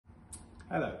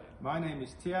Hello, my name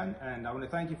is Tiaan and I want to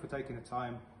thank you for taking the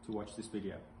time to watch this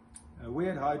video. We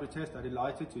at Hydra-Test are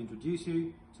delighted to introduce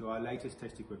you to our latest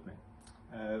test equipment.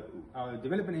 Our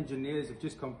development engineers have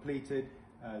just completed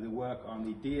the work on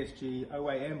the DSG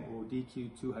OAM or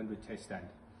DQ200 test stand.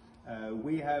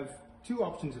 We have two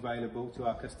options available to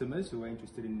our customers who are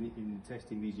interested in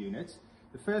testing these units.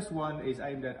 The first one is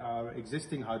aimed at our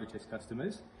existing Hydra-Test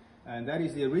customers, and that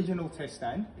is the original test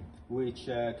stand, which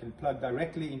can plug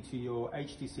directly into your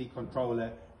HTC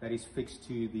controller that is fixed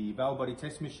to the valve body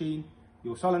test machine,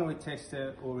 your solenoid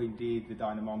tester, or indeed the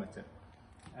dynamometer.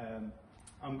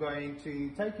 I'm going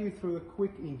to take you through a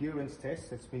quick endurance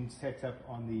test that's been set up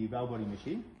on the valve body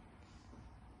machine,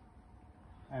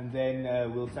 and then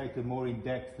we'll take a more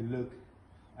in-depth look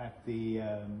at the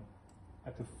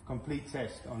complete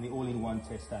test on the all-in-one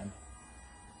test stand.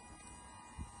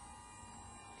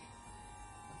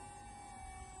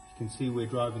 You can see we're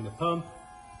driving the pump.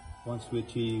 Once we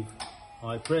achieve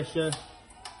high pressure,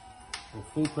 or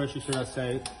full pressure should I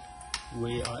say,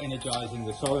 we are energizing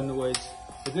the solenoids.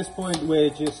 At this point we're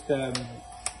just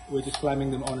clamming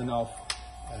them on and off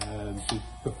to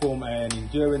perform an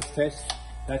endurance test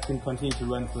that can continue to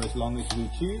run for as long as we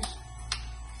choose.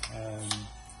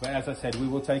 But as I said, we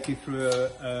will take you through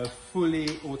a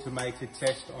fully automated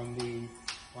test on the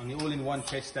all-in-one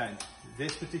test stand.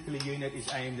 This particular unit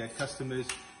is aimed at customers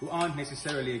who aren't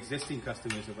necessarily existing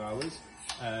customers of ours,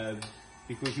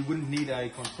 because you wouldn't need a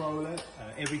controller.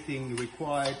 Everything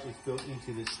required is built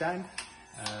into the stand.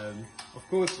 Of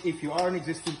course, if you are an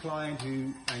existing client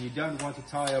and you don't want to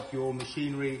tie up your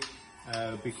machinery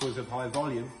because of high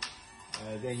volume,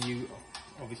 then you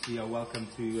obviously are welcome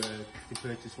to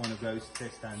purchase one of those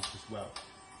test stands as well.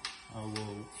 I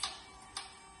will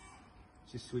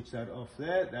just switch that off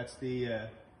there. That's the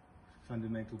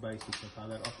fundamental basics of how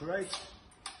that operates.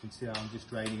 You can see how I'm just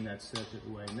draining that circuit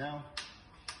away now.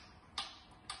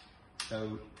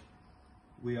 So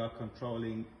we are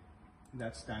controlling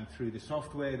that stand through the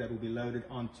software that will be loaded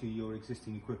onto your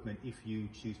existing equipment if you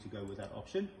choose to go with that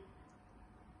option.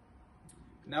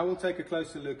 Now we'll take a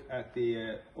closer look at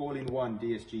the all-in-one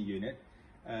DSG unit.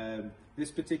 This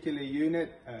particular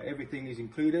unit, everything is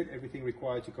included, everything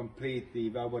required to complete the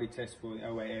valve body test for the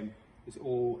OAM is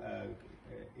all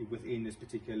within this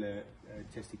particular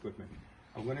test equipment.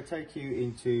 I'm going to take you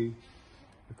into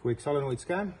a quick solenoid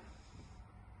scan.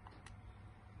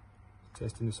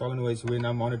 Testing the solenoids, we're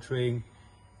now monitoring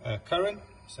current,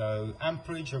 so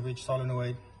amperage of each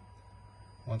solenoid.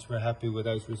 Once we're happy with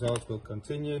those results, we'll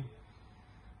continue.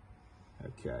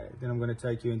 Okay, then I'm going to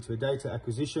take you into a data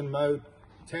acquisition mode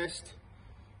test.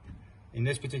 In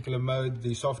this particular mode,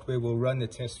 the software will run the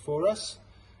test for us.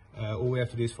 All we have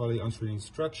to do is follow the on-screen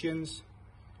instructions.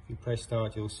 If you press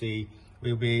start, you'll see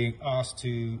we'll be asked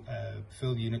to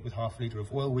fill the unit with half a litre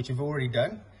of oil, which we've already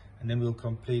done, and then we'll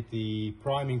complete the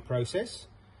priming process.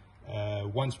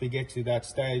 Once we get to that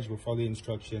stage, we'll follow the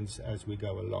instructions as we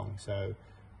go along. So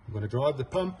I'm going to drive the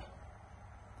pump.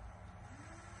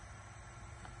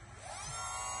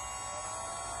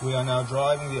 We are now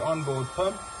driving the onboard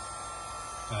pump.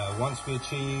 Once we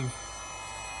achieve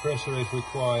pressure as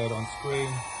required on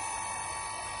screen,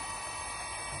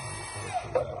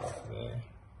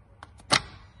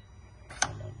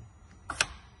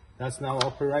 that's now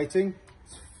operating.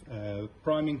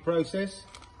 Priming process.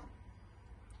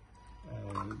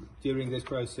 During this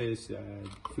process,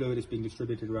 fluid is being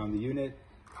distributed around the unit,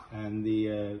 and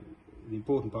the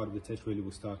important part of the test really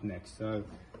will start next. So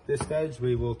at this stage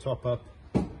we will top up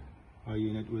our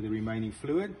unit with the remaining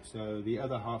fluid, so the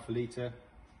other half a litre,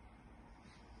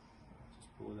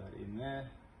 just pour that in there,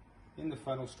 in the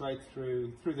funnel straight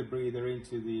through the breather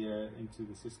into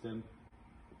the system.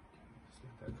 Just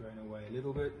let that drain away a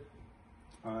little bit.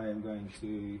 I am going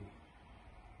to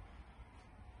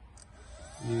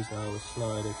use our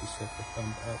slider to set the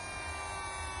pump up.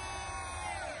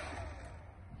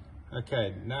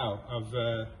 Okay, now I've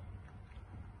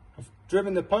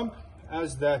driven the pump.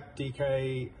 As that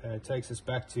decay takes us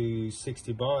back to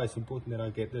 60 bar, it's important that I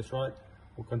get this right.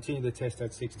 We'll continue the test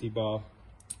at 60 bar.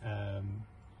 And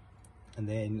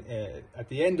then at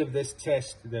the end of this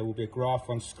test, there will be a graph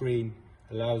on screen,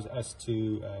 allows us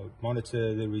to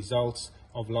monitor the results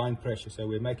of line pressure. So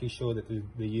we're making sure that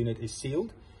the unit is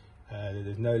sealed,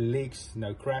 there's no leaks,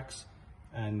 no cracks,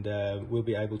 and we'll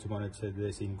be able to monitor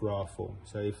this in graph form.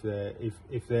 So if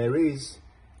there is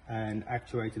an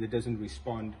actuator that doesn't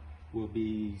respond, we'll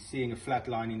be seeing a flat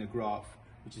line in the graph,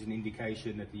 which is an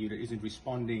indication that the unit isn't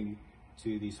responding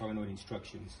to the solenoid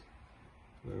instructions.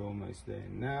 We're almost there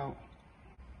now.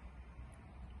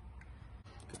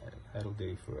 Okay, that'll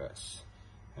do for us.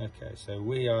 Okay, so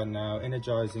we are now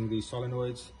energizing these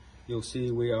solenoids. you'll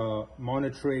see we are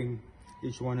monitoring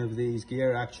each one of these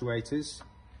gear actuators.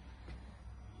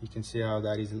 You can see how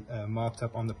that is marked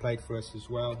up on the plate for us as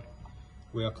well.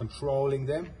 We are controlling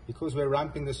them because we're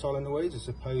ramping the solenoids as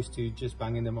opposed to just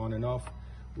banging them on and off.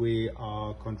 We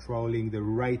are controlling the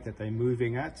rate that they're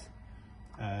moving at.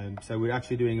 So we're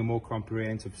actually doing a more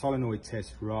comprehensive solenoid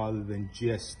test rather than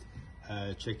just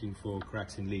checking for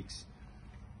cracks and leaks.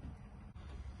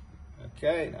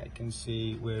 Okay, now you can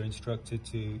see we're instructed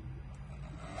to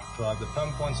drive the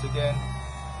pump once again.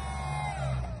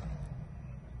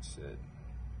 That's it.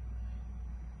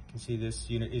 You can see this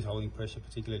unit is holding pressure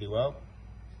particularly well.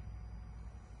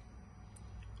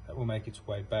 That will make its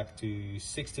way back to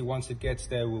 60. Once it gets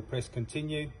there, we'll press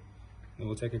continue, and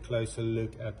we'll take a closer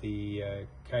look at the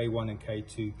K1 and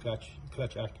K2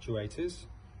 clutch actuators.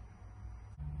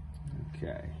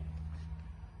 Okay.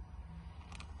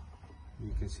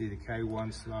 You can see the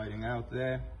K1 sliding out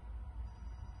there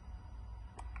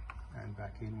and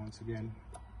back in once again.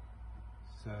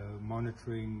 So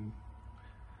monitoring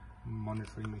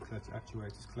the clutch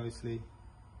actuators closely.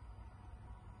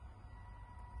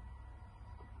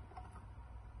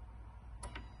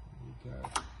 There you go.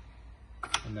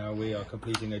 And now we are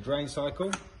completing a drain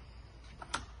cycle.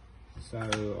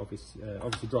 So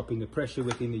obviously dropping the pressure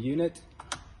within the unit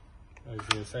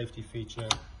as a safety feature.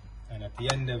 And at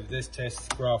the end of this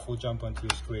test, graph will jump onto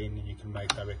your screen and you can make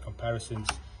direct comparisons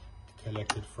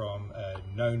collected from a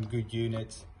known good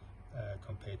unit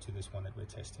compared to this one that we're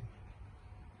testing.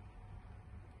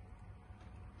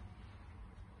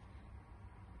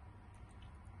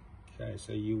 Okay,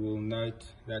 so you will note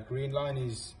that green line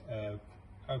is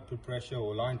output pressure,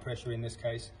 or line pressure in this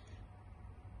case.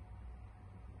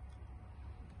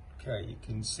 Okay, you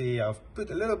can see I've put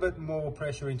a little bit more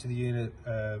pressure into the unit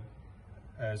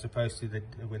as opposed to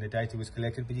when the data was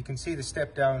collected, but you can see the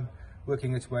step down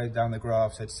working its way down the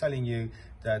graph, so it's telling you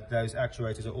that those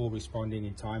actuators are all responding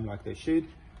in time like they should.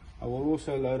 I will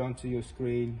also load onto your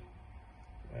screen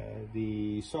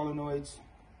the solenoids.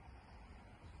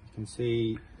 You can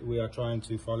see we are trying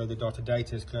to follow the dotted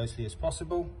data as closely as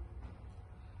possible.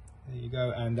 There you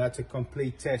go, and that's a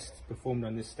complete test performed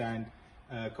on this stand,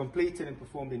 completed and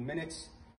performed in minutes.